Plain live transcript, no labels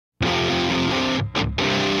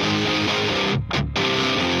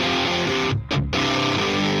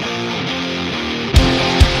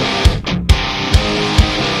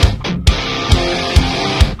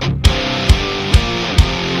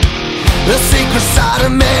secret side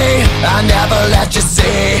of me I never let you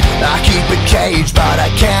see. I keep it caged but I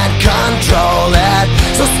can't control it.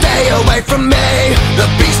 So stay away from me, the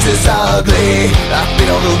beast is ugly. I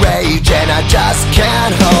feel the rage and I just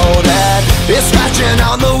can't hold it. It's scratching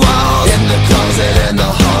on the walls, in the closet, in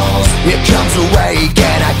the halls. It comes awake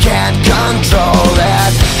and I can't control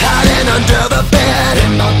it. Hiding under the bed,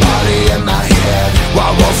 in my body, in my head. Why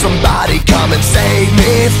won't somebody come and save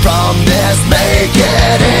me from this? Make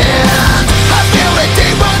it end. I feel it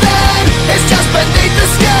deep within, it's just beneath the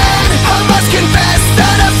skin. I must confess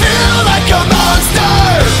that I feel like a monster.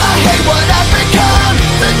 I hate what I've become,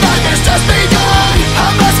 the nightmare's just begun. I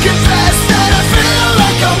must confess that I feel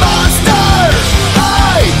like a monster.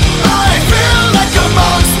 I feel like a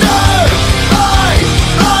monster.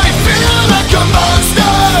 I feel like a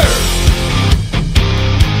monster.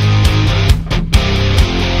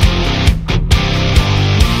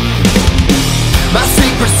 My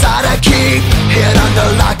secret side I keep hid under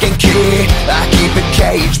lock and key. I keep it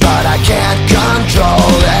caged but I can't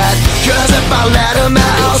control it. Cause if I let him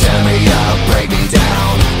out, he'll tear me up, break me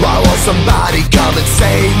down. Why won't somebody come and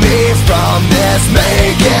save me from this?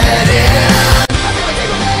 Make it end.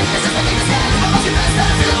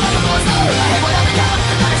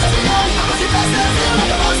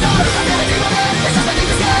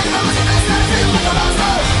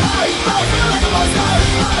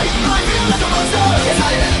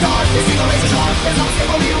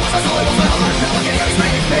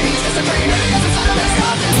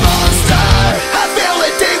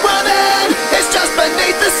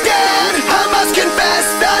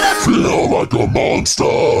 Like a monster.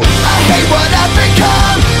 I hate what I've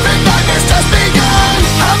become.